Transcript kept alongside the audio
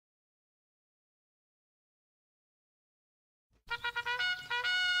Stand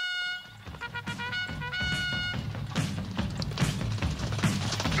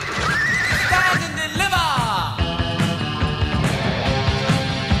and deliver!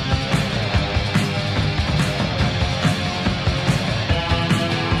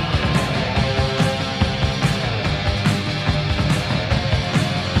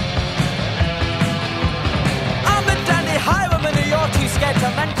 I'm the dandy highwayman who you're too scared to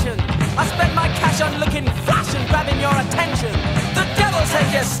mention. I spend my cash on looking flash and grabbing your attention. The devil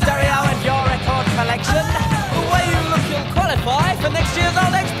take your stereo and your record collection. The way you look, you'll qualify for next year's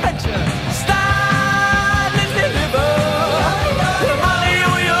old age pension. Stand and deliver your money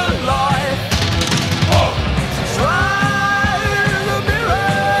or your life. Try the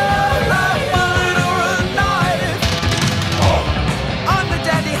mirror, a bullet or a knife. I'm the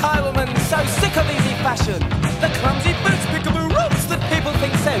dandy highwayman, so sick of easy fashion. The clumsy boots, pickable ropes that people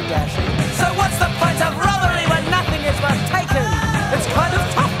think so dashing. So what's the point of robbery when nothing is worth taking? It's kind of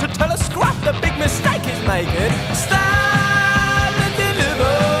tough to tell a scrap the big mistake is making. Stand and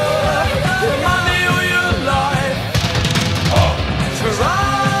deliver your money or your life.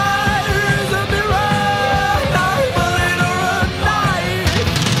 Try the mirror, no bullet or a knife.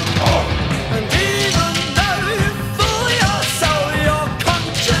 And even though you fool your soul, your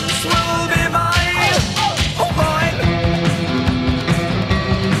conscience will be mine. Oh, mine.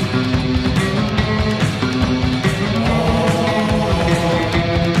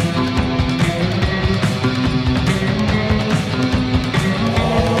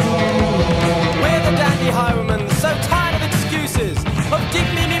 We're the dandy highwaymen, so tired of excuses, of deep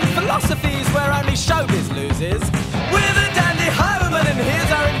meaning philosophies where only showbiz loses.